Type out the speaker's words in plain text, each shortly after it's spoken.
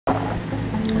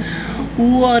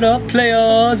What up,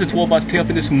 players? It's Warboss Tay up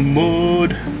in this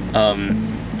mode.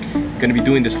 Gonna be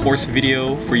doing this horse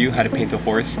video for you, how to paint a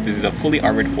horse. This is a fully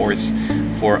armored horse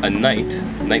for a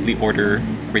knightly order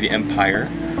for the Empire,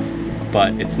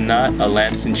 but it's not a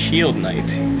lance and shield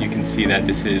knight. You can see that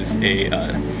this is a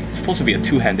it's supposed to be a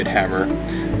two-handed hammer.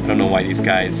 I don't know why these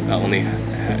guys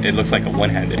it looks like a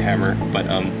one-handed hammer, but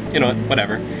you know what,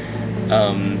 whatever.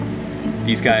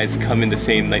 These guys come in the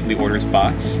same knightly orders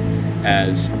box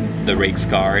as the Rake's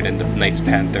Guard and the Knight's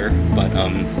Panther, but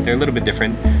they're a little bit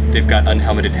different. They've got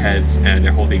unhelmeted heads and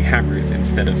they're holding hammers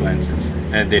instead of lances,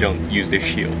 and they don't use their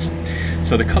shields.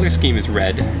 So the color scheme is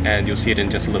red, and you'll see it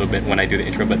in just a little bit when I do the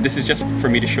intro, but this is just for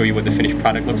me to show you what the finished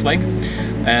product looks like.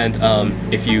 And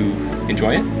if you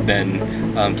enjoy it,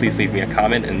 then please leave me a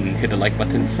comment and hit the like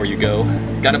button before you go.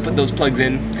 Gotta put those plugs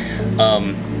in.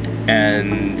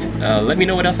 And let me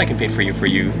know what else I can paint for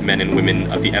you men and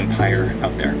women of the Empire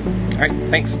out there. Alright,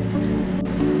 thanks.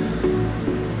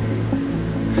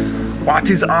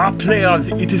 What is up, players?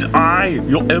 It is I,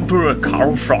 your Emperor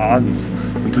Carrouberg,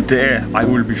 and today I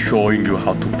will be showing you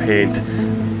how to paint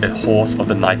a horse of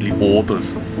the knightly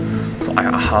orders. So I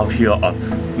have here a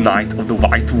Knight of the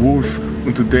White Wolf,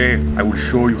 and today I will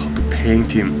show you how to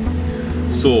paint him.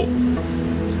 So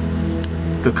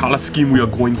the color scheme we are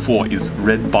going for is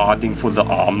red barding for the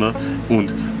armor,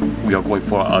 and we are going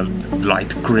for a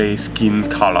light grey skin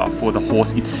color for the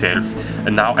horse itself.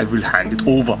 And now I will hand it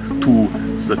over to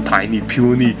the tiny,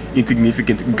 puny,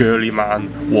 insignificant, girly man,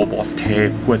 Warboss Tay,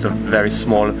 who has a very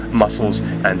small muscles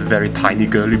and very tiny,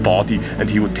 girly body, and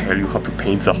he will tell you how to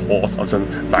paint the horse of the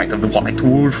Knight of the White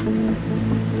Wolf.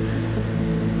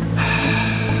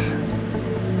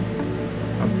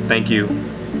 Thank you,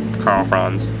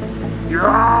 Carrouberg.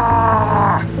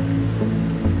 Yeah!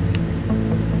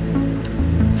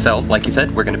 So, like you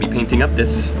said, we're going to be painting up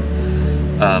this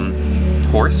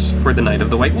horse for the Knight of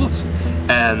the White Wolves.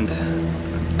 And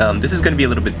this is going to be a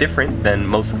little bit different than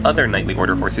most other knightly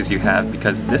order horses you have,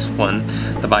 because this one,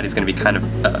 the body is going to be kind of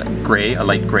gray, a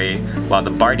light gray, while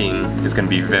the barding is going to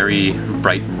be very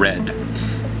bright red.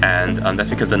 And that's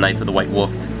because the Knights of the White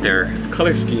Wolf, their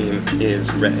color scheme is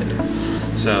red.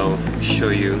 So, show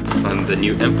you on the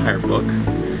new Empire book.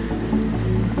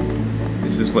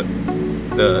 This is what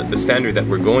the standard that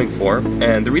we're going for,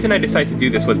 and the reason I decided to do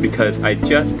this was because I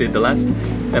just did the last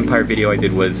Empire video I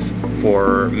did was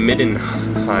for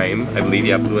Middenheim, I believe,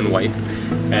 yeah, blue and white,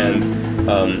 and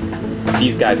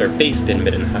these guys are based in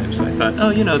Middenheim, so I thought, oh,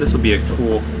 you know, this will be a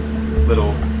cool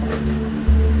little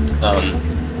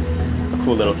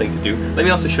thing to do. Let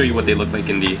me also show you what they look like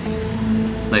in the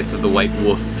Knights of the White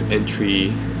Wolf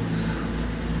entry.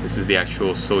 This is the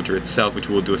actual soldier itself, which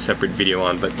we'll do a separate video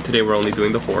on, but today we're only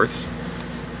doing the horse.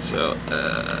 So,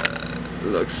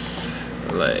 looks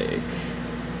like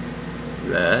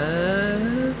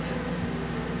that.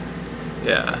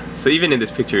 Yeah, so even in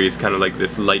this picture, he's kind of like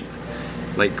this light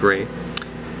gray.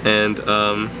 And,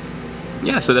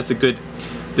 yeah, so that's a good...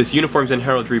 This Uniforms and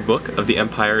Heraldry book of the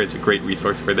Empire is a great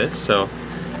resource for this, so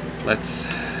let's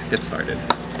get started.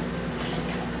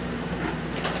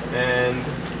 And,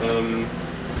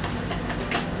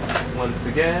 once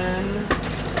again,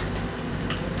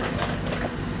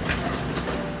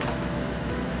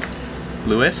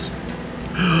 Lewis?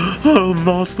 Oh,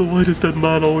 Master, why does that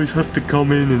man always have to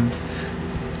come in and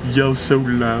yell so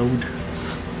loud?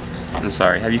 I'm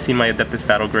sorry, have you seen my Adeptus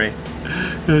Battlegrey?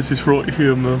 Yes, it's right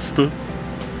here, Master.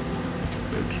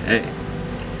 Okay.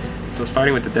 So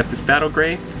starting with Adeptus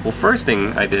Battlegrey, well, first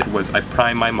thing I did was I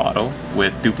primed my model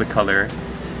with Duplicolor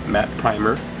matte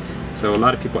primer. So a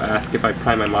lot of people ask if I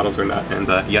prime my models or not, and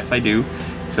yes, I do.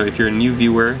 So if you're a new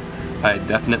viewer, I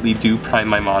definitely do prime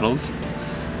my models.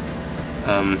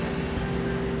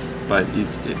 But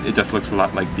it just looks a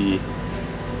lot like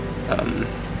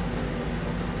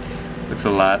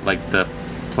the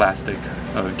plastic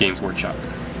of Games Workshop.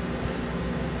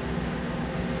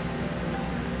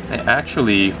 I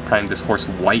actually primed this horse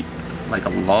white like a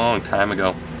long time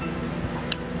ago,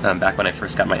 back when I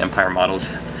first got my Empire models,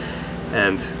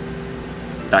 and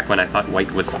back when I thought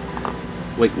white was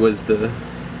the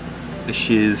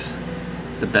shiz,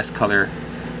 the best color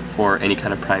for any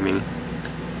kind of priming.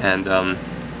 And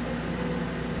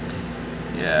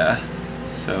yeah,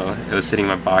 so it was sitting in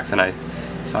my box and I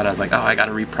saw it, I was like, oh, I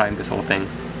gotta reprime this whole thing.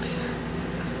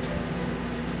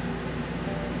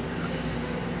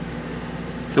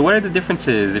 So what are the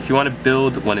differences if you want to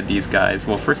build one of these guys?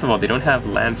 Well, first of all, they don't have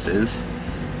lances.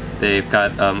 They've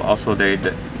got also they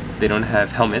don't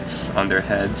have helmets on their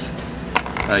heads.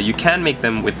 You can make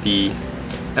them with the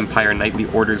Empire Knightly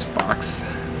Orders box.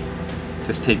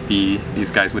 Just take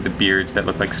these guys with the beards that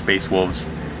look like space wolves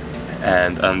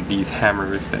and these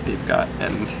hammers that they've got,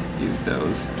 and use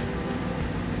those.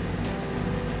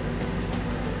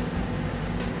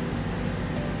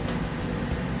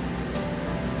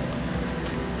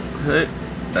 Alright,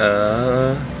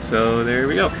 so there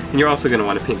we go. And you're also going to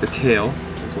want to paint the tail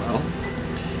as well.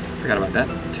 Forgot about that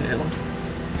tail.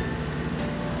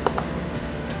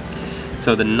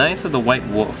 So the Knights of the White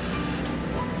Wolf,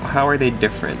 how are they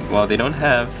different? Well, they don't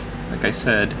have, like I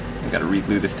said, I gotta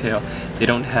re-glue this tail, they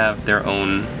don't have their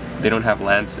own, they don't have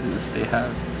lances, they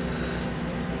have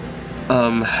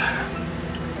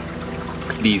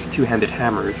these two-handed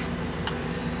hammers.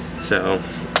 So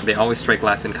they always strike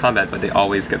last in combat, but they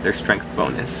always get their strength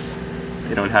bonus.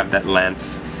 They don't have that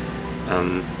lance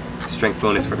strength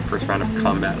bonus for the first round of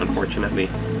combat, unfortunately.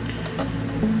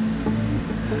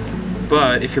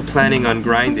 But if you're planning on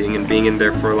grinding and being in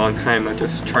there for a long time, not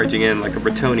just charging in like a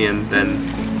Bretonnian, then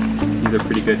these are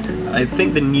pretty good. I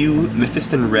think the new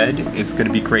Mephiston Red is going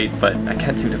to be great, but I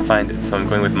can't seem to find it, so I'm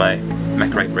going with my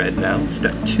Mechrite Red now.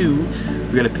 Step 2,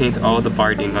 we're going to paint all the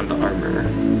barding on the armor.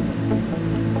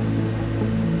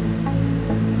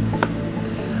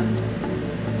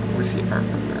 Horsey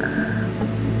armor.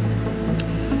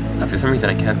 Now for some reason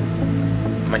I can't,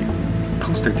 my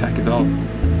poster tack is all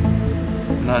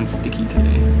non-sticky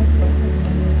today.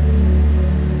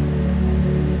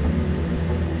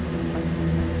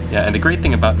 Yeah, and the great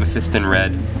thing about Mephiston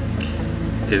Red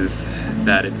is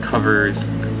that it covers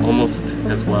almost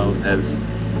as well as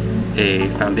a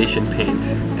foundation paint,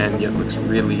 and yet looks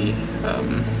really,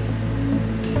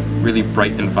 really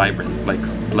bright and vibrant, like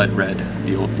Blood Red,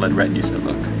 the old Blood Red used to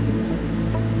look.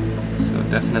 So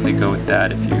definitely go with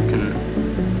that if you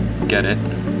can get it.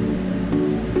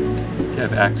 If you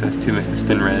have access to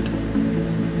Mephiston Red.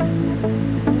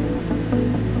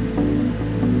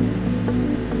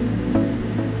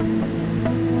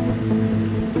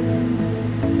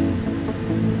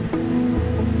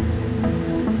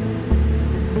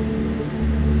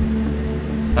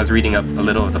 I was reading up a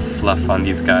little of the fluff on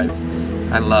these guys.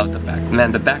 I love the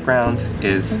the background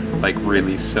is like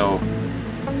really so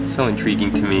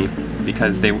intriguing to me,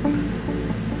 because they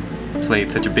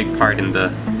played such a big part in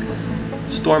the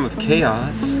Storm of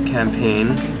Chaos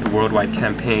campaign. The worldwide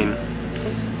campaign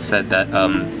said that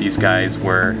these guys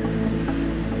were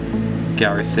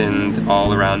garrisoned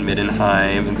all around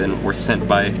Middenheim, and then were sent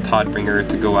by Todbringer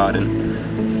to go out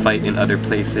and fight in other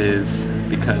places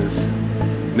because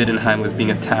Middenheim was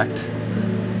being attacked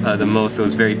the most. It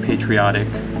was very patriotic.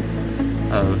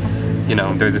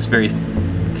 There's this very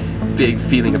big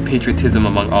feeling of patriotism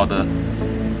among all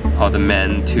the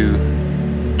men to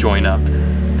join up,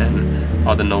 and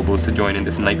all the nobles to join in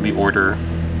this knightly order.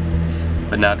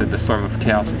 But now that the Storm of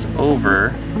Chaos is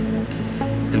over,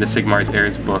 in the Sigmar's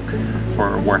Heirs book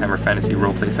for Warhammer Fantasy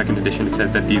Roleplay 2nd edition, it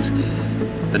says that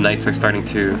the knights are starting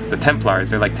to, the Templars,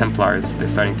 they're like Templars, they're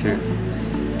starting to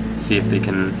see if they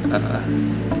can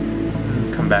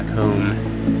come back home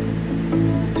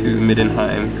to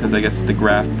Middenheim, because I guess the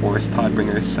Graf Boris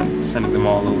Todbringer is sending them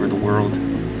all over the world.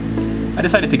 I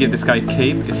decided to give this guy a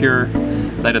cape. If your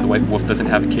Knight of the White Wolf doesn't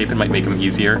have a cape, it might make him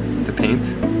easier to paint.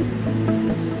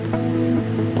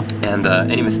 And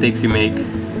any mistakes you make,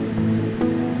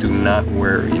 do not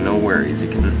worry, no worries, you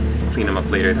can clean them up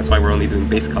later. That's why we're only doing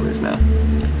base colors now.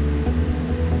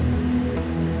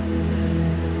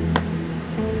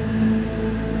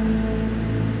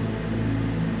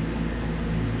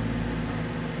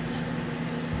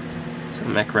 So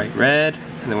Mechrite Red,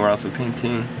 and then we're also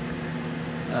painting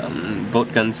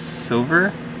bolt gun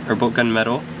silver, or bolt gun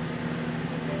metal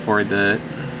for the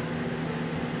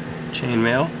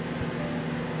chainmail,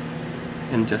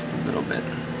 in just a little bit.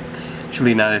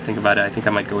 Actually, now that I think about it, I think I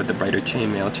might go with the brighter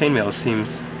chainmail. Chainmail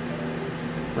seems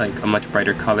like a much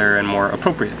brighter color and more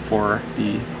appropriate for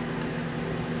the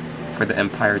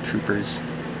Empire troopers,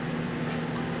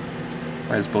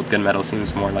 whereas bolt gun metal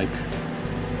seems more like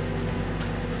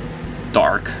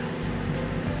dark,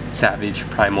 savage,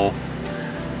 primal,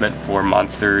 meant for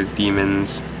monsters,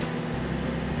 demons,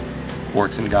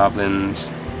 orcs and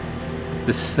goblins,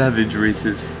 the savage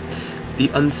races, the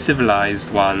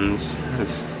uncivilized ones,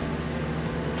 as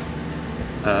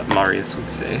Marius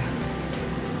would say.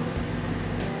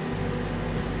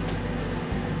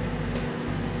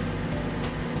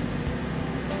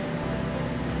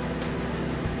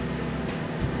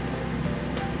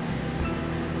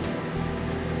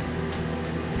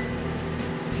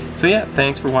 So yeah,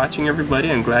 thanks for watching,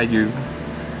 everybody. I'm glad you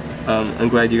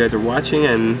guys are watching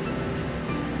and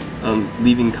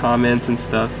leaving comments and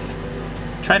stuff.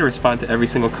 Try to respond to every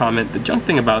single comment. The junk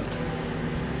thing about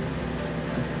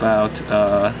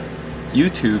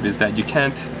YouTube is that you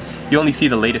can't you only see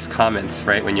the latest comments,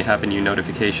 right? When you have a new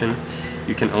notification,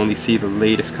 you can only see the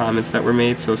latest comments that were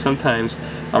made. So sometimes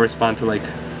I'll respond to like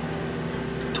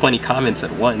 20 comments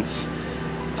at once,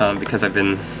 because I've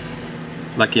been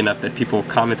lucky enough that people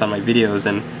comment on my videos,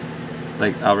 and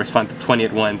like I'll respond to 20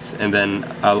 at once, and then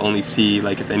I'll only see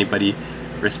like if anybody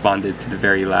responded to the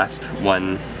very last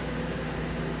one.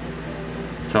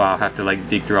 So I'll have to like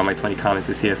dig through all my 20 comments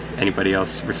to see if anybody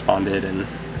else responded and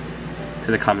to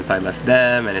the comments I left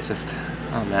them, and it's just,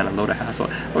 oh man, a load of hassle.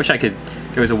 I wish there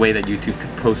was a way that YouTube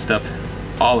could post up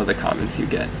all of the comments you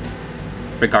get,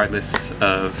 regardless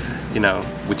of, you know,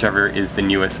 whichever is the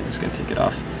newest. I'm just gonna take it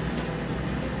off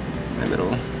my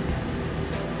little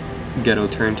ghetto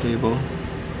turntable.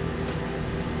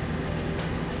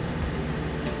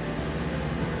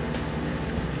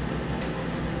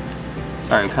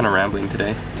 Sorry, I'm kind of rambling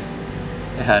today.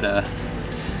 I had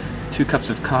 2 cups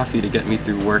of coffee to get me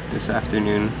through work this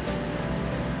afternoon.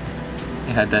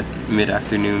 I had that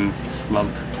mid-afternoon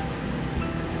slump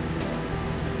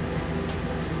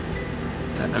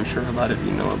that I'm sure a lot of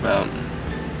you know about.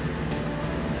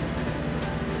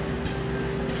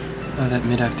 Oh, that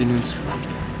mid-afternoon slump.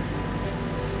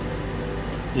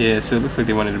 Yeah, so it looks like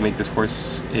they wanted to make this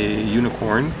horse a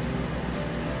unicorn.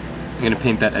 I'm gonna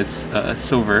paint that as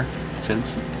silver,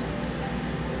 since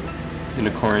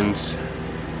unicorns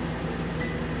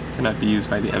cannot be used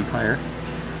by the Empire.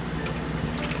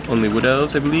 Only wood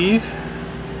elves, I believe.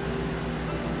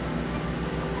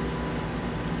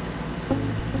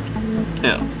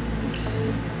 Yeah.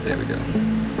 There we go.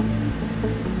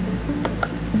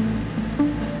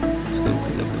 Just gonna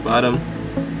clean up the bottom.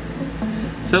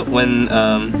 So when,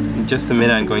 in just a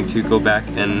minute, I'm going to go back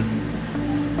and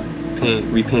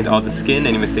repaint all the skin,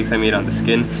 any mistakes I made on the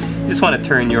skin. You just want to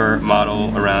turn your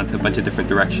model around to a bunch of different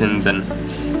directions, and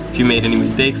if you made any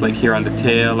mistakes, like here on the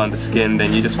tail, on the skin,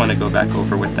 then you just want to go back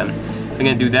over with them. So I'm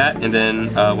going to do that, and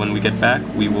then when we get back,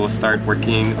 we will start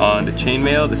working on the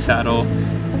chainmail, the saddle,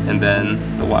 and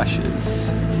then the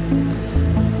washes.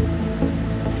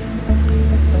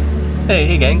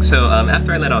 Hey gang, so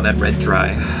after I let all that red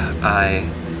dry, I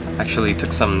actually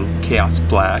took some Chaos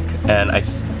Black and I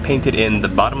painted in the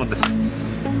bottom of the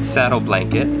saddle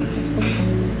blanket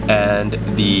and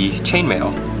the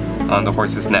chainmail on the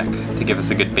horse's neck to give us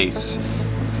a good base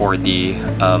for the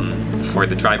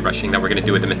dry brushing that we're gonna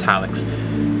do with the metallics.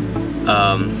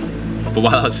 But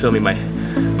while I was filming,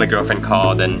 my girlfriend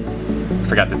called and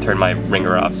forgot to turn my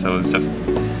ringer off, so it was just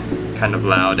kind of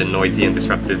loud and noisy and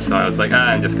disruptive. So I was like,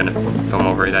 I'm just gonna film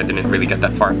over it. I didn't really get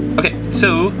that far. Okay,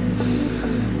 so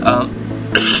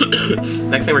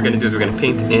next thing we're going to do is we're going to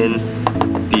paint in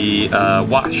the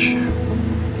wash.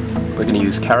 We're going to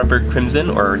use Carrouberg Crimson,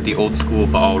 or the old school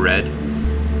Ball Red,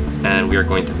 and we are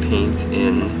going to paint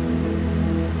in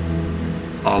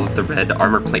all of the red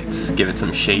armor plates, give it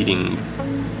some shading.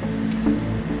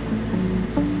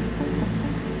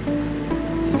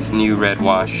 This new red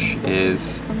wash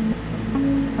is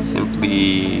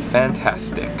simply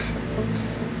fantastic.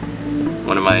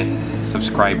 One of my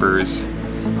subscribers,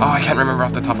 oh, I can't remember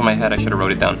off the top of my head, I should have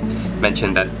wrote it down,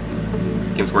 mentioned that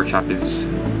Games Workshop is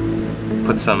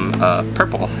put some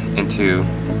purple into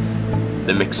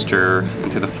the mixture,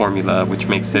 into the formula, which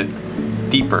makes it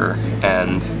deeper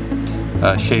and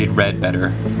shade red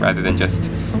better, rather than just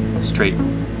straight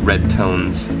red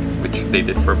tones, which they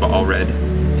did for Ball Red.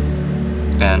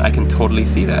 And I can totally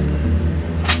see that.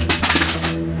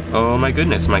 Oh my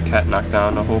goodness, my cat knocked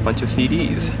down a whole bunch of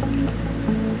CDs.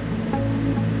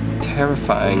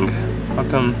 Terrifying. How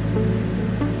come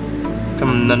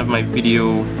none of my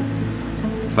video,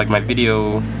 it's like my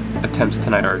video attempts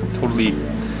tonight are totally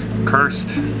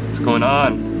cursed. What's going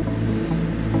on?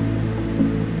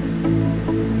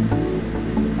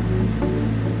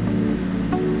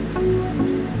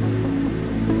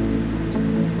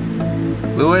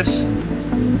 Lewis?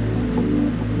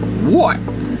 What?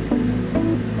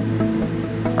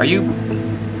 Are you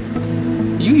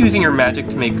using your magic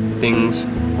to make things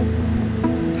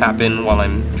happen while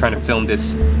I'm trying to film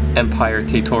this Empire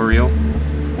tutorial?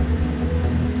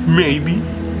 Maybe.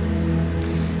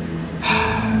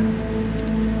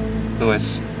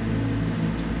 Lewis,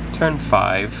 turn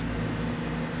 5.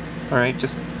 Alright,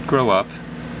 just grow up.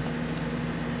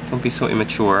 Don't be so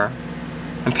immature.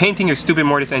 I'm painting your stupid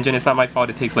Mortis engine. It's not my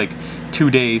fault it takes like 2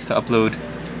 days to upload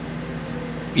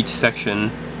each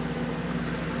section.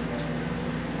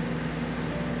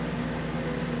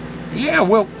 Yeah,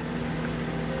 well,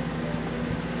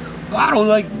 I don't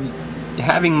like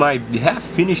having my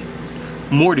half-finished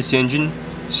Mortis engine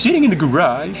sitting in the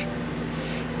garage.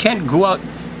 Can't go out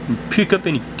and pick up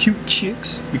any cute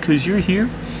chicks because you're here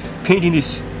painting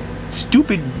this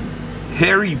stupid,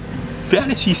 hairy,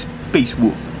 fantasy space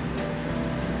wolf.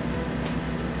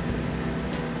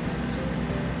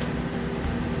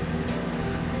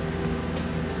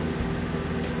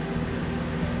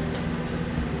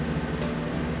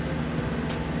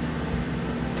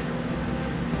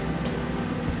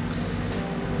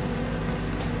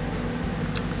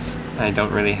 I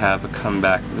don't really have a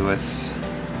comeback, Lewis.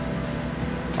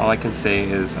 All I can say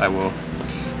is I will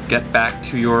get back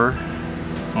to your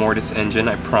Mortis engine,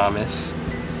 I promise.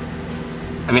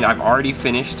 I mean, I've already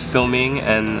finished filming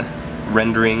and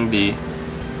rendering the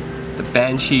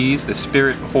Banshees, the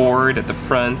Spirit Horde at the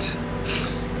front.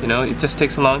 You know, it just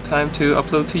takes a long time to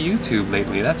upload to YouTube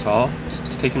lately, that's all. It's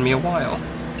just taken me a while.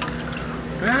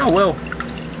 Ah, well,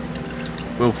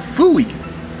 phooey.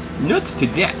 Nuts to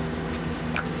that.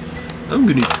 I'm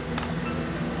gonna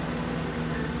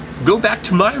go back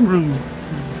to my room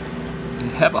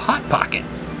and have a hot pocket.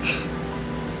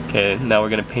 Okay, now we're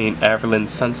gonna paint Averland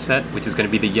Sunset, which is gonna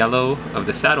be the yellow of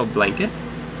the saddle blanket.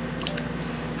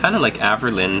 Kind of like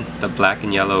Averland, the black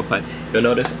and yellow, but you'll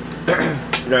notice that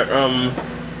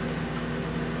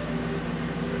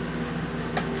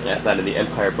yeah, it's not in the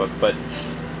Empire book, but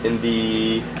in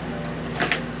the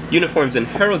Uniforms and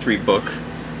Heraldry book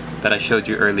that I showed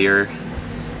you earlier,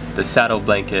 the saddle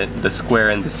blanket, the square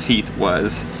and the seat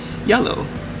was yellow.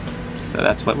 So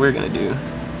that's what we're gonna do.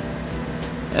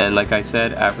 And like I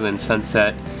said, Averland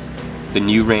Sunset, the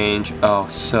new range, oh,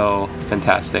 so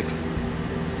fantastic.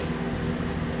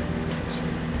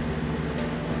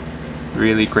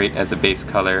 Really great as a base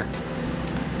color.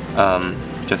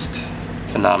 Just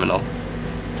phenomenal.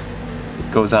 It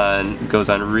goes on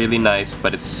really nice,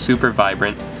 but it's super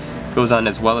vibrant. Goes on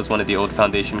as well as one of the old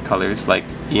Foundation colors like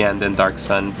Eand and Dark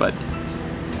Sun, but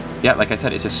yeah, like I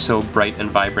said, it's just so bright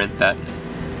and vibrant that,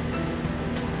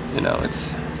 you know,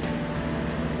 it's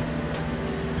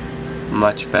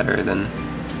much better than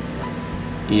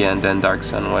Eand and Dark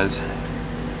Sun was.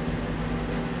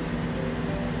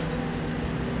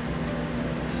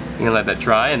 I'm gonna let that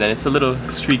dry, and then it's a little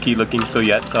streaky looking still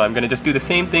yet, so I'm gonna just do the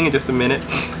same thing in just a minute.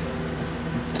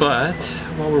 But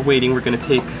while we're waiting, we're gonna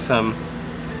take some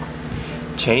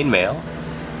Chainmail,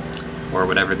 or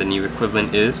whatever the new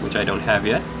equivalent is, which I don't have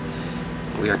yet.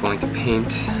 We are going to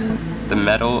paint the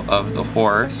metal of the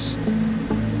horse,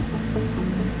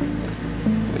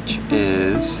 which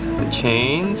is the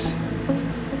chains,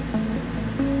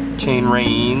 chain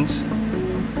reins,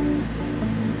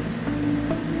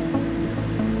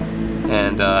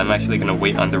 and I'm actually going to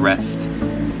wait on the rest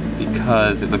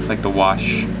because it looks like the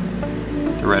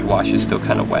red wash is still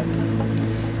kind of wet.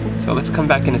 So let's come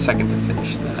back in a second to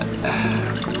finish that.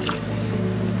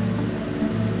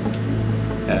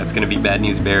 Yeah, it's gonna be bad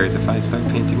news bears if I start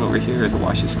painting over here. The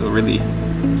wash is still really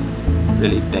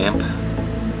damp.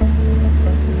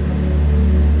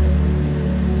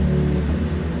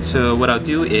 So what I'll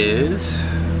do is,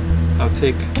 I'll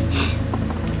take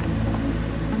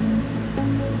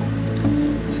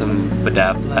some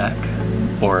Badab black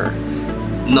or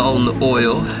Nuln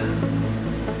oil,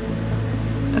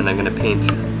 and I'm gonna paint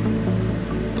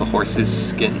the horse's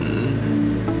skin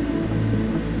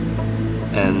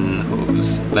and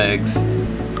hooves, legs,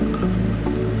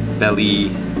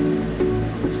 belly,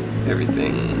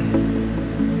 everything.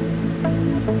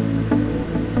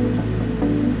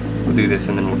 We'll do this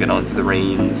and then we'll get on to the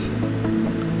reins.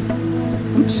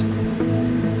 Oops.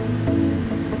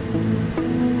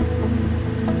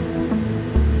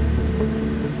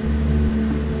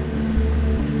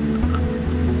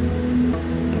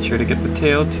 Make sure to get the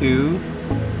tail too.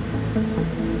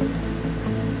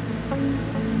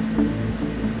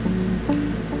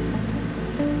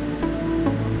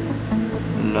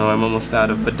 No, I'm almost out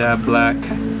of Badab black.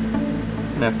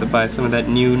 I have to buy some of that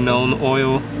new Nuln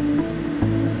oil.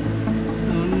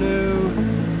 Oh no.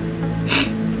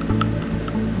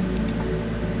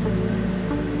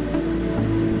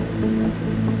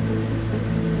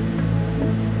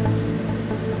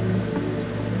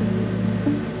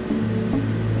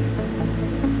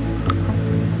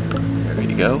 There we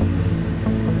go.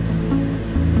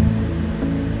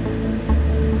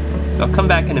 So I'll come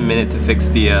back in a minute to fix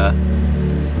the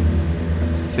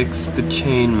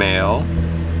chainmail,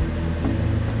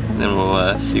 and then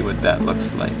we'll see what that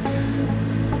looks like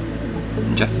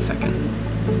in just a second.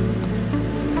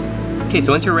 Okay,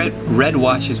 so once your red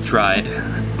wash is dried,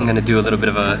 I'm gonna do a little bit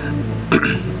of a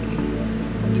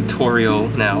tutorial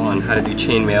now on how to do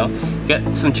chainmail.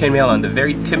 Get some chainmail on the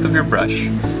very tip of your brush,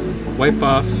 wipe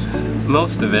off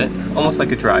most of it, almost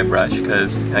like a dry brush,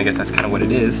 because I guess that's kind of what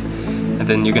it is, and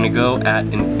then you're gonna go at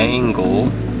an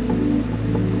angle.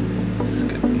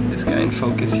 Guy in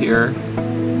focus here.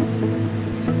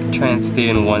 try and stay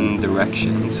in one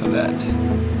direction so that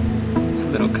it's a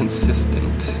little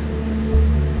consistent.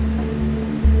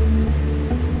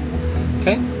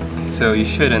 Okay, so you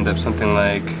should end up something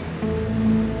like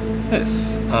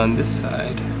this on this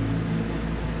side.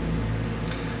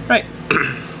 Right,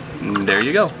 there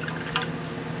you go.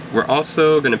 We're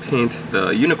also going to paint the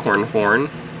unicorn horn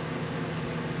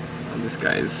on this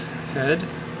guy's head.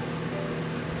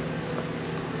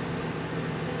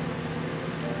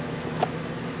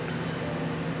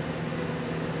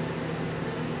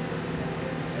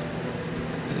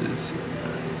 Because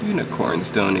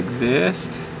unicorns don't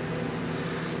exist.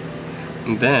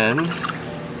 And then,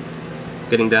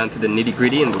 getting down to the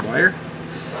nitty-gritty and the wire,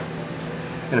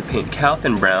 I'm going to paint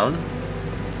Calthan Brown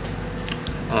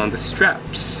on the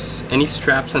straps. Any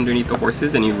straps underneath the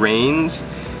horses, any reins,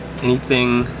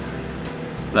 anything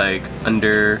like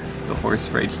under the horse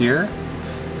right here,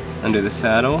 under the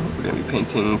saddle, we're going to be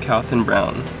painting Calthan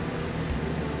Brown.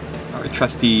 Our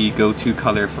trusty go-to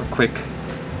color for quick,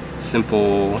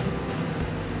 simple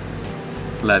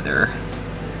leather.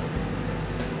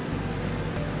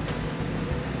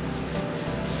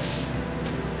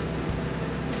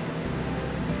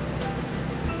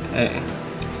 Okay.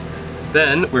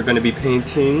 Then we're going to be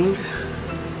painting.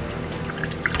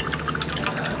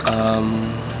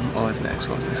 What was next?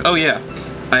 What was next? Oh yeah,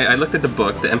 I looked at the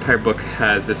book. The Empire book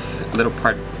has this little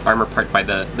part, armor part by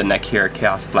the neck here,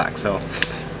 Chaos Black. So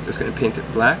I'm just going to paint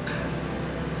it black.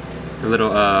 The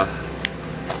little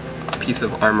piece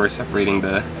of armor separating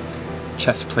the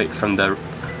chest plate from the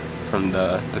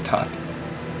top.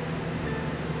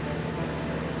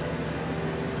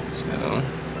 So.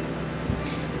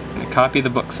 Copy the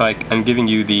book, so I'm giving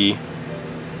you the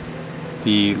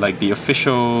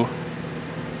official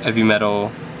heavy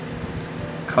metal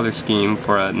color scheme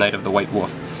for a Knight of the White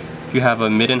Wolf. If you have a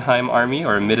Middenheim army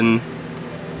or a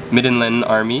Middenland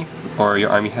army, or your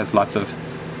army has lots of,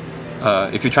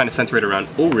 if you're trying to center it around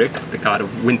Ulrich, the god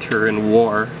of winter and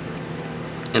war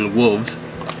and wolves,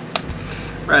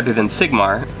 rather than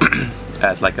Sigmar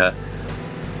as like a,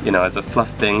 as a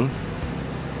fluff thing,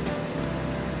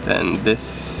 then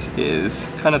this is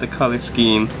kind of the color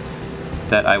scheme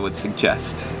that I would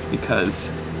suggest, because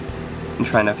I'm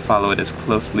trying to follow it as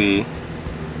closely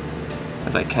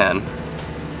as I can.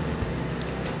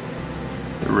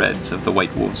 The reds of the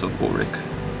White Wolves of Ulrich.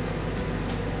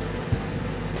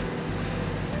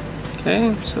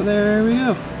 Okay, so there we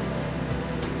go.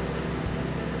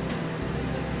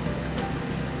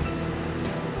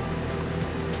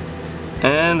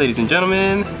 And ladies and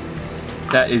gentlemen,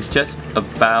 that is just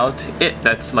about it.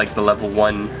 That's like the level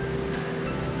one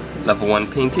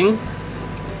painting.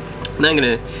 And then I'm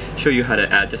gonna show you how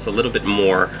to add just a little bit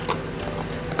more.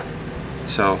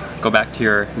 So go back to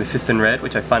your Mephiston Red,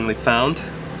 which I finally found,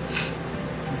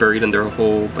 buried under a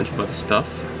whole bunch of other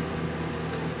stuff.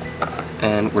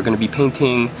 And we're gonna be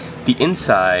painting the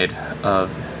inside of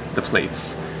the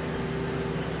plates.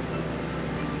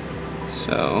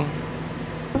 So,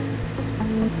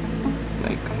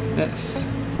 like this.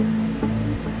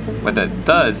 What that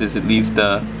does is it leaves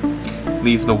the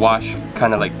wash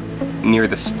kind of like near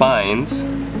the spines.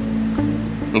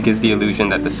 It gives the illusion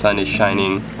that the sun is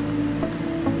shining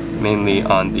mainly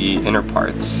on the inner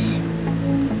parts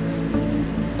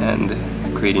and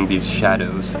creating these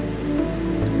shadows.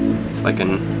 It's like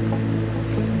an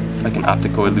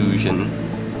optical illusion.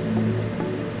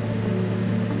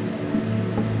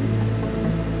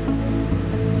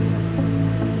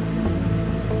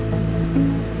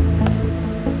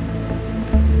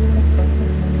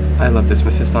 I love this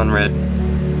Mephiston Red.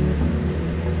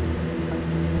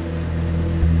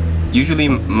 Usually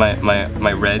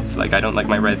my reds, like I don't like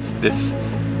my reds this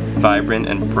vibrant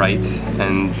and bright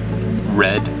and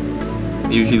red. I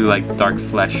usually like dark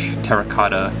flesh,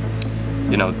 terracotta,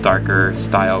 darker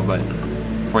style, but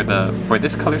for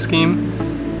this color scheme,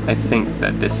 I think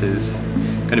that this is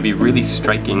going to be really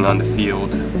striking on the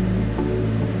field.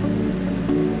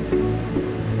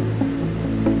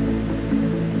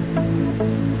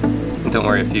 Don't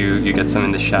worry if you get some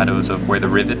in the shadows of where the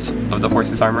rivets of the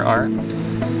horse's armor are.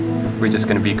 We're just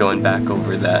going to be going back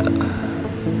over that in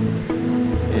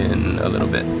a little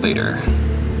bit later.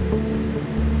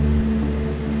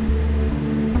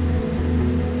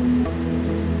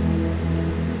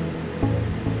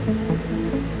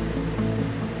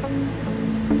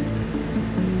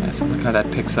 Yeah, so look how that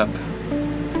picks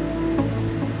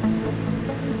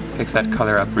that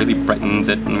color up, really brightens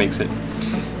it and makes it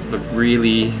look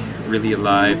really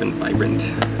alive and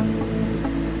vibrant.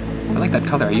 I like that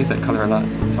color, I use that color a lot,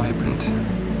 vibrant.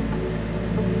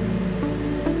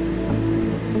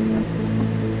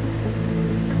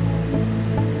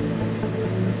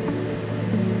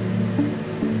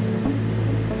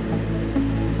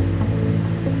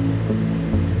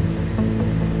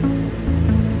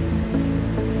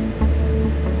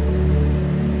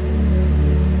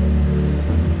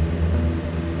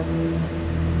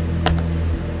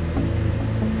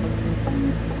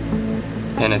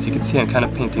 And as you can see, I'm kind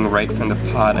of painting right from the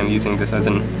pot. I'm using this as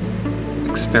an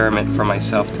experiment for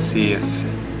myself to see if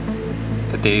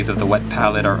the days of the wet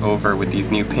palette are over with these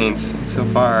new paints. And so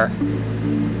far,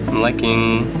 I'm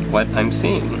liking what I'm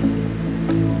seeing.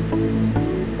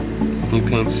 These new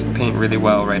paints paint really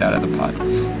well right out of the pot.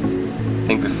 I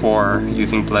think before,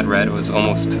 using blood red, it was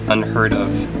almost unheard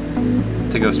of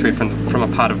to go straight from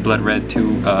a pot of blood red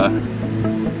to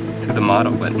the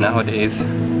model, but nowadays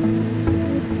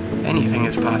anything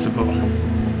is possible.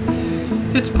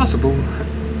 It's possible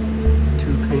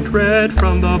to paint red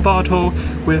from the bottle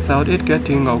without it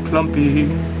getting all clumpy.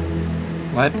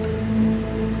 What?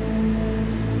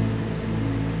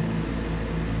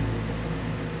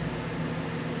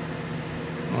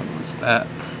 What was that?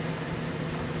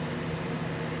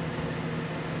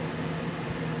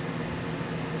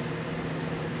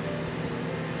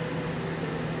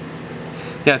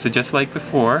 Yeah, so just like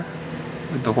before,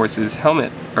 with the horse's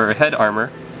helmet, or head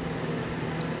armor,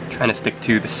 trying to stick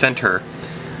to the center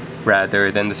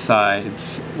rather than the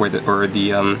sides, where the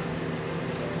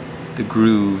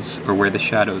grooves, or where the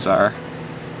shadows are.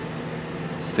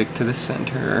 Stick to the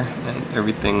center, and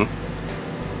everything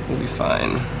will be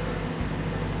fine.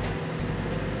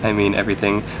 I mean,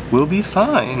 everything will be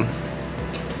fine.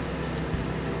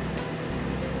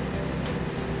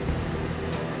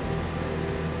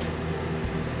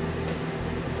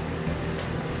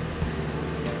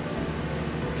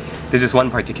 There's this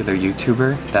one particular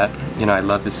YouTuber that, you know, I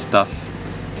love his stuff.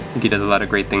 I think he does a lot of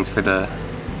great things for the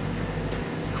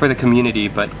community,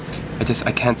 but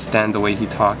I can't stand the way he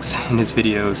talks in his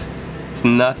videos. It's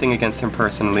nothing against him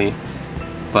personally,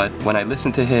 but when I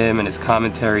listen to him and his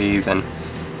commentaries, and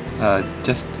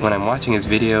just when I'm watching his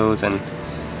videos, and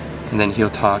then he'll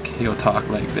talk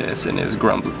like this in his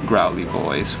growly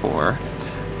voice for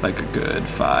like a good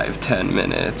 5-10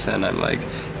 minutes, and I'm like,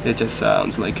 it just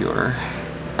sounds like you're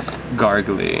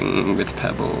gargling with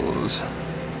pebbles.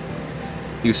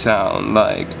 You sound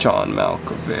like John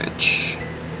Malkovich,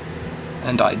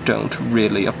 and I don't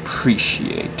really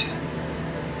appreciate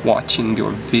watching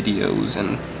your videos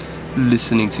and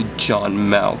listening to John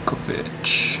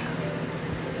Malkovich.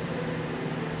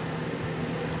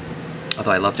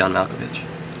 Although I love John Malkovich.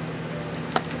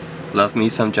 Love me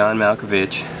some John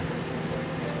Malkovich.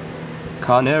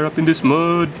 Con Air up in this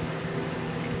mud.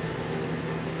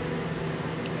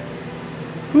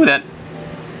 Ooh, that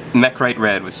Mechrite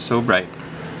Red was so bright.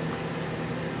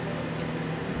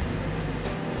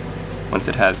 Once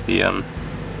it has the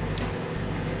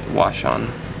wash on.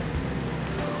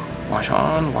 Wash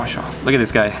on, wash off. Look at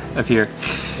this guy up here.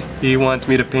 He wants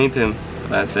me to paint him.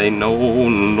 But I say no,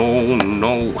 no,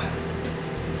 no.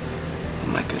 Oh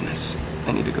my goodness.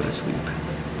 I need to go to sleep.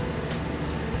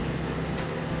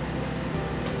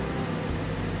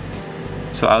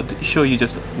 So I'll show you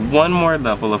just one more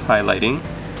level of highlighting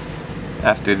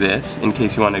after this, in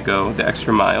case you want to go the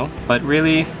extra mile. But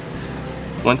really,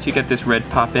 once you get this red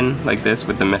poppin' like this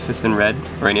with the Mephiston Red,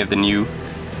 or any of the new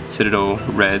Citadel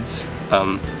Reds,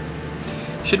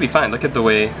 should be fine. Look at the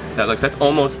way that looks. That's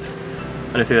almost,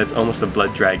 I'm gonna say that's almost a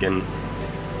Blood Dragon.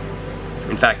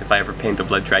 In fact, if I ever paint a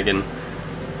Blood Dragon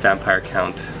Vampire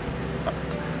Count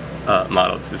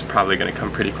model, this is probably gonna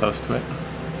come pretty close to it.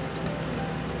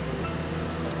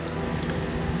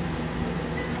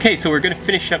 Okay, so we're going to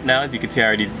finish up now. As you can see, I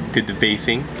already did the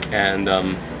basing, and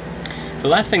the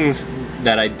last things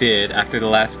that I did after the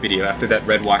last video, after that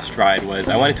red wash dried, was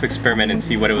I wanted to experiment and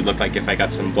see what it would look like if I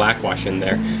got some black wash in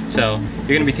there. So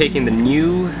you're going to be taking the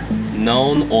new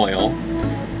Nuln oil,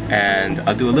 and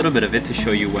I'll do a little bit of it to show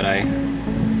you what I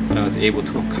was able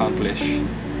to accomplish.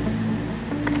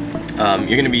 You're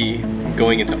going to be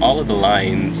going into all of the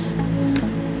lines,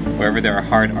 wherever there are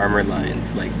hard armor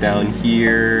lines, like down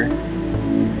here,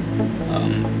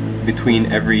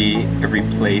 between every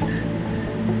plate,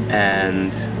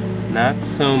 and not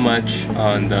so much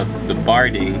on the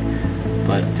barding,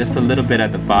 but just a little bit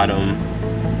at the bottom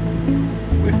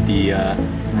with the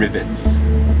rivets.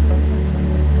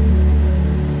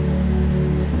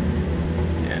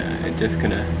 Yeah, I'm just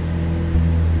gonna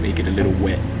make it a little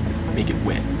wet, make it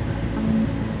wet.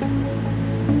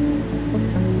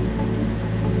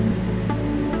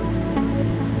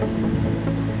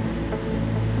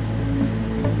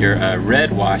 Your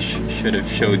red wash should have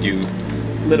showed you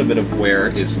a little bit of where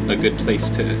is a good place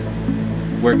to,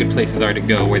 where good places are to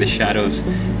go, where the shadows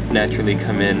naturally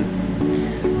come in.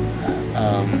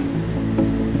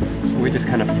 So we're just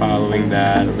kind of following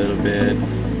that a little bit.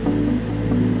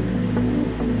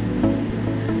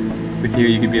 With here,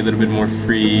 you could be a little bit more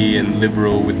free and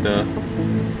liberal with the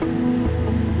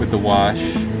wash.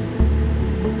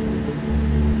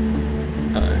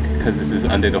 because this is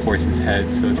under the horse's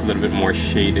head, so it's a little bit more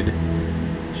shaded,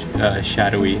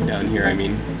 shadowy down here, I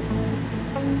mean.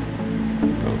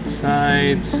 Both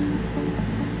sides.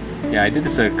 Yeah, I did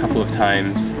this a couple of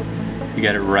times to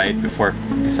get it right before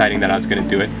deciding that I was going to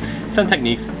do it. Some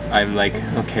techniques, I'm like,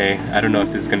 okay, I don't know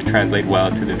if this is going to translate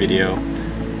well to the video,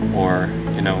 or,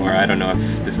 you know, or I don't know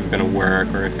if this is going to work,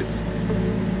 or if it's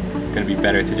going to be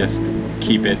better to just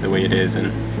keep it the way it is,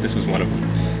 and this was one of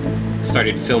them.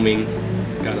 Started filming,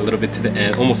 got a little bit to the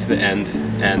end, almost to the end,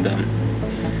 and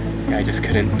yeah, I just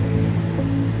couldn't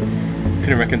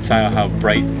reconcile how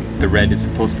bright the red is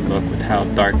supposed to look with how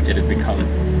dark it had become.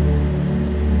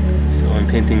 So I'm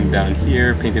painting down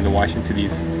here, painting the wash into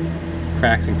these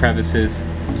cracks and crevices,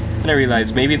 and I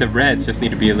realized maybe the reds just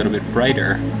need to be a little bit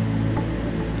brighter.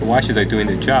 The washes are doing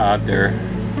the job, they're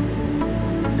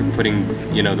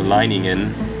putting, you know, the lining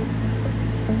in,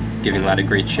 giving a lot of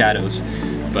great shadows,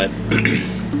 but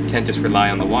can't just rely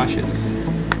on the washes.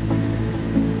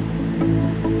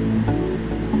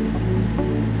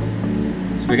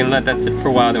 So we're gonna let that sit for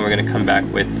a while, then we're gonna come back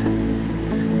with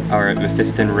our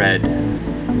Mephiston Red,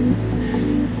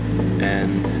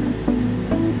 and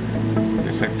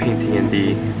we'll start painting in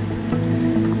the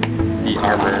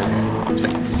armor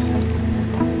plates.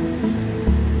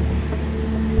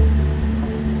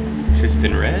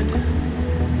 Mephiston Red.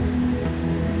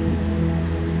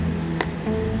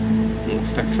 We'll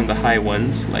start from the high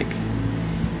ones, like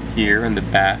here on the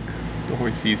back, the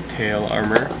horsey's tail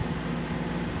armor.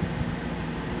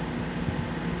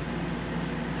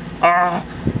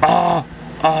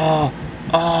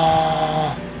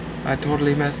 I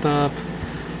totally messed up.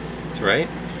 That's right.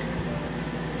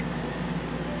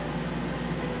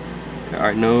 There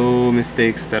are no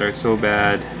mistakes that are so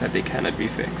bad that they cannot be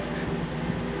fixed.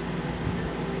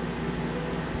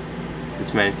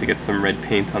 Just managed to get some red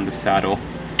paint on the saddle.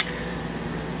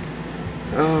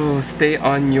 Oh, stay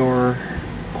on your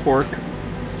cork,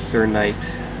 Sir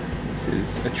Knight. This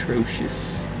is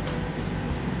atrocious.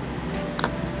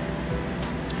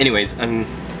 Anyways, I'm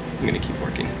gonna keep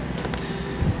working.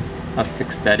 I'll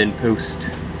fix that in post.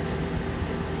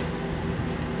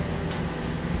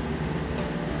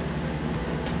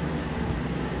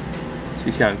 So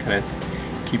you see how I'm kind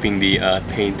of keeping the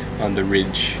paint on the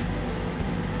ridge.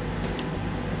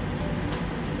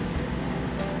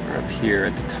 Or up here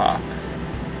at the top,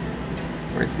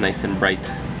 where it's nice and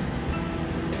bright.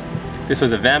 If this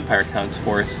was a Vampire Count's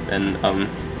horse, then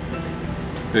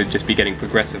it would just be getting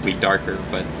progressively darker,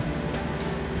 but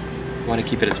I want to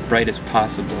keep it as bright as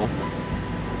possible.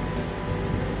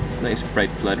 It's a nice bright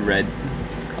blood red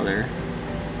color.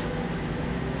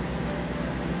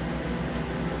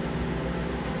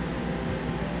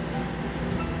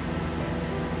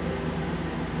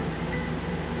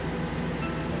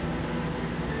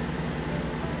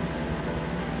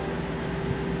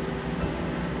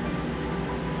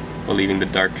 While leaving the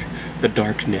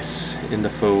darkness in the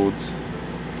folds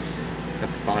at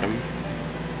the bottom.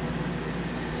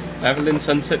 Averland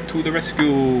Sunset to the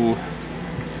rescue!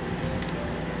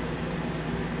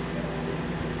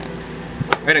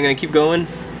 Alright, I'm gonna keep going.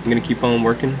 I'm gonna keep on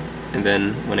working, and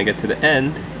then when I get to the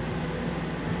end,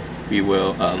 we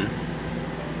will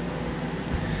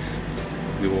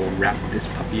wrap this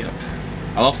puppy up.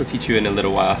 I'll also teach you in a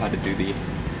little while how to do the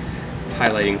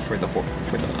highlighting for the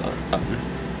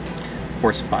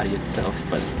horse body itself.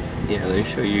 But yeah, let me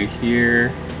show you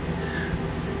here.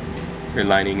 We're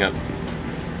lining up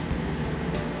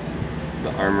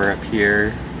the armor up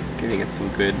here, giving it some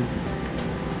good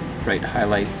bright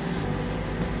highlights,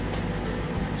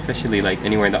 especially like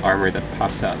anywhere in the armor that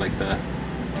pops out, like the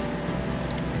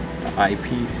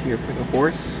eyepiece here for the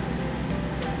horse.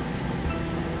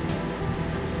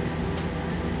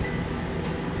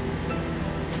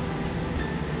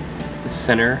 The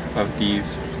center of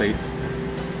these plates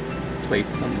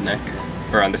on the neck,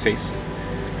 or on the face.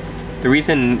 The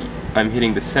reason I'm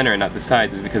hitting the center and not the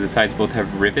sides is because the sides both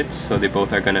have rivets, so they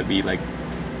both are gonna be like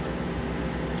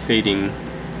fading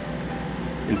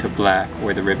into black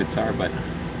where the rivets are, but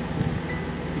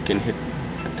you can hit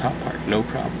the top part, no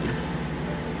problem.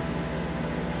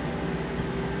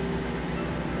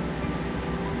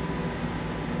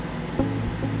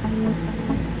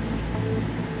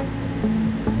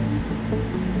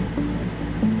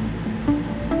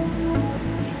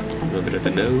 A little bit of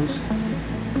the nose.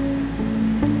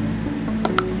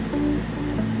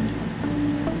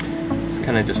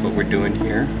 Kind of just what we're doing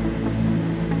here.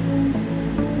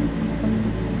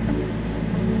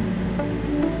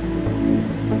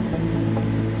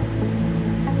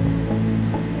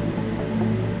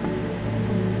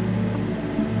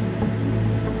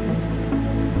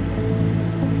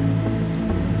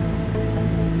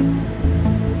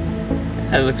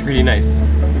 That looks pretty nice.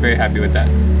 I'm very happy with that.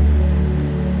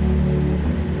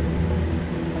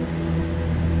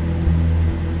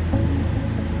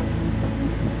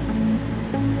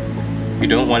 You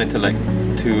don't want it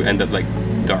to end up like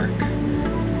dark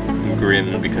and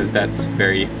grim, because that's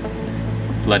very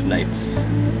Blood Knights. I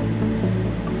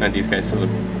want these guys to look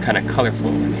kind of colorful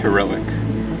and heroic.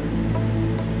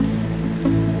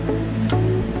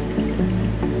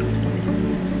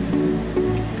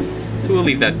 So we'll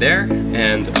leave that there,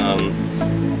 and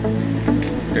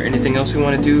is there anything else we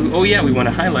want to do? Oh yeah, we want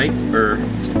to highlight, or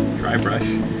dry brush.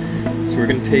 So we're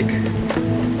going to take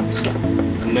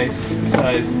a nice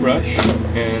sized brush,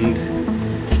 and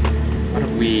why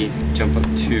don't we jump up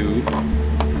to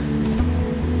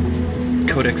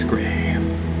Codex Grey.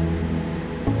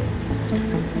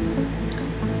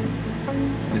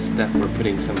 This step we're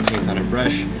putting some paint on a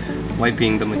brush,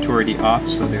 wiping the majority off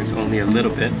so there's only a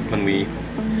little bit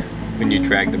when you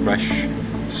drag the brush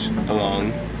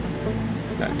along.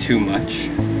 It's not too much.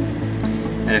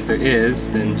 And if there is,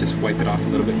 then just wipe it off a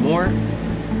little bit more.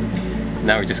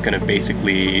 Now we're just going to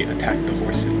basically attack the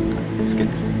horse skin.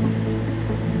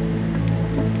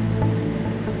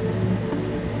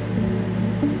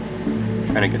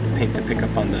 Trying to get the paint to pick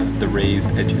up on the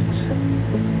raised edges.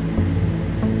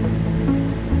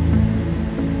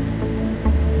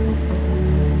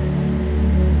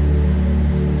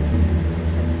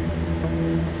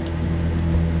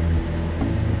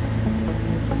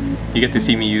 You get to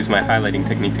see me use my highlighting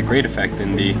technique to great effect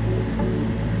in the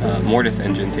Mortis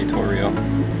engine tutorial.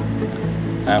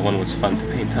 That one was fun to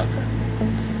paint up.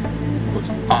 It was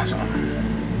awesome.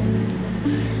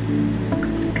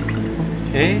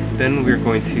 Okay, then we're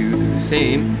going to do the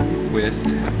same with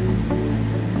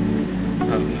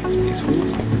not Space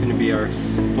Wolves. It's going to be our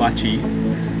splotchy.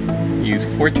 Use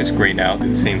Fortress Grey now, do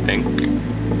the same thing.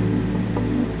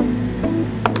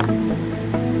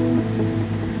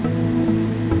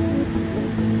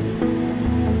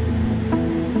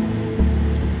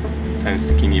 Sometimes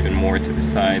sticking even more to the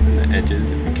sides and the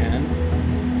edges if we can.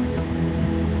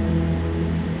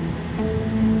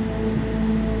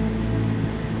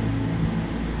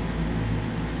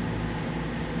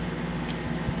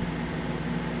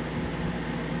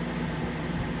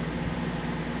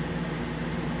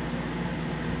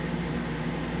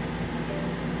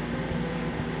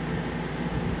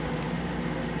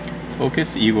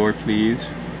 Focus, Igor, please.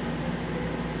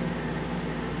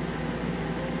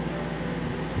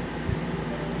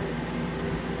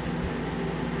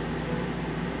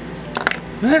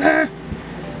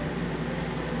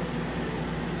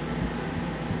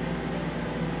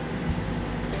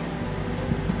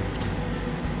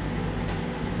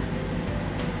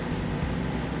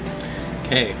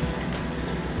 Okay,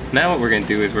 now what we're going to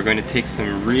do is we're going to take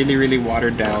some really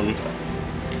watered down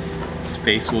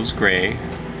Space Wolves Grey.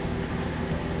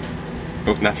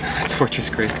 Oh, no, that's Fortress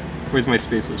Grey. Where's my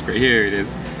Space Wolves Grey? Here it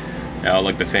is. They all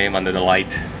look the same under the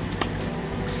light.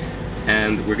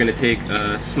 And we're going to take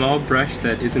a small brush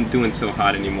that isn't doing so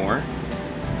hot anymore,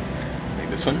 like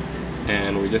this one,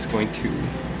 and we're just going to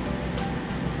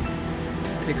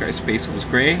take our Space Wolves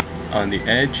Grey on the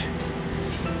edge,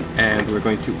 and we're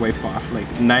going to wipe off like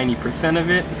 90% of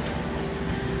it.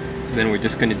 Then we're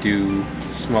just going to do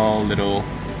small little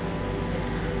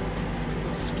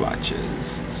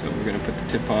splotches. So we're going to put the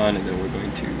tip on, and then we're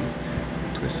going to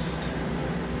twist.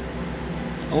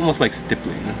 It's almost like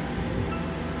stippling.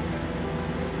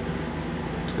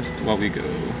 Twist while we go.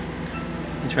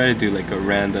 And try to do like a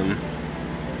random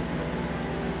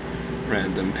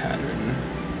pattern.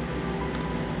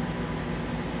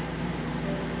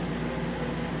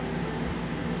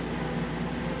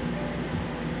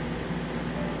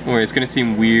 Or it's gonna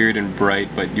seem weird and bright,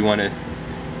 but you want to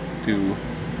do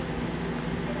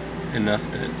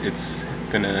enough that it's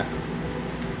gonna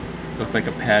look like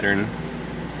a pattern.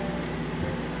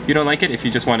 If you don't like it, if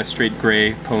you just want a straight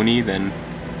gray pony, then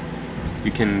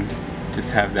you can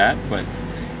just have that, but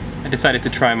I decided to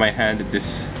try my hand at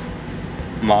this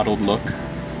modeled look.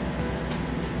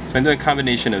 So I'm doing a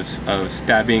combination of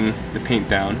stabbing the paint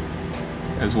down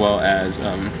as well as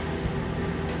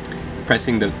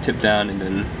pressing the tip down and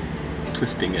then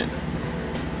twisting it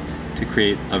to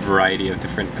create a variety of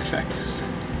different effects.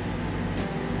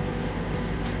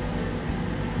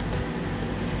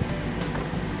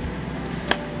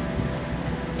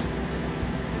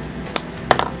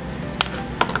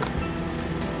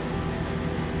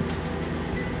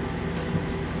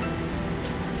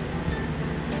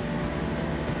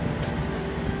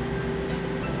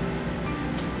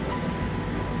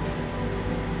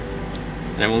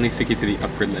 And I'm only sticking to the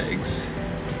upper legs.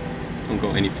 Don't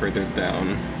go any further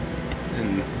down.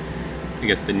 And I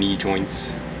guess, the knee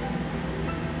joints.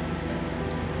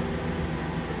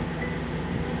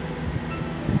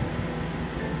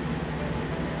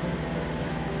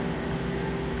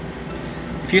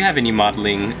 If you have any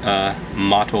modeling,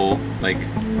 mottle, like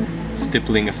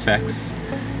stippling effects,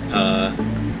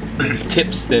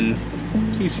 tips, then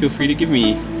please feel free to give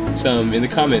me some in the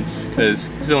comments, because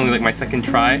this is only like my second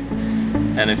try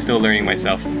and I'm still learning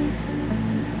myself.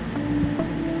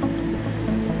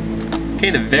 Okay,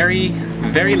 the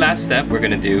very last step we're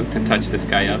gonna do to touch this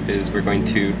guy up is we're going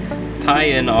to tie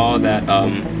in all that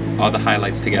all the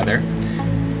highlights together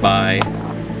by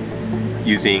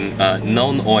using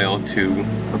Nuln oil to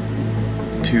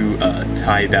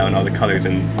tie down all the colors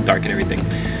and darken everything.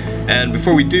 And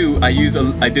before we do, I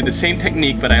did the same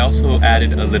technique, but I also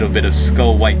added a little bit of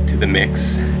skull white to the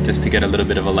mix, just to get a little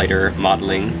bit of a lighter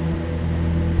modeling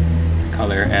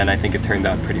color, and I think it turned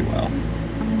out pretty well.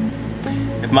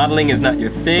 If modeling is not your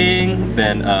thing,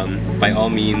 then by all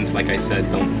means, like I said,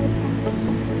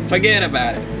 don't forget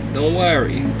about it. Don't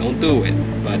worry, don't do it.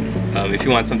 But if you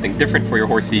want something different for your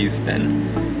horsies, then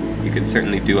you could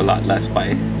certainly do a lot less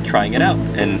by trying it out.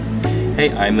 And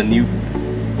hey, I'm new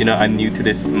to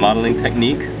this modeling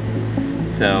technique,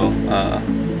 so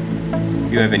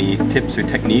if you have any tips or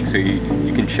techniques, or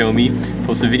you can show me,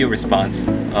 post a video response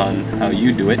on how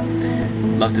you do it.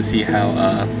 Love to see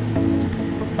how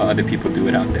other people do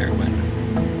it out there,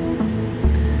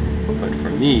 but for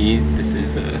me, this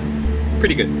is a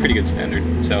pretty good standard.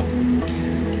 So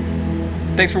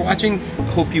thanks for watching.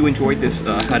 Hope you enjoyed this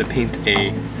how to paint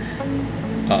a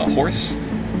horse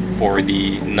for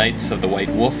the Knights of the White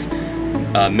Wolf.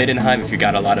 Middenheim, if you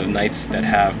got a lot of knights that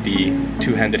have the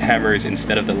two-handed hammers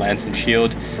instead of the lance and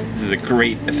shield, this is a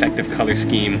great effective color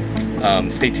scheme.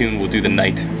 Stay tuned, we'll do the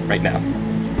knight right now.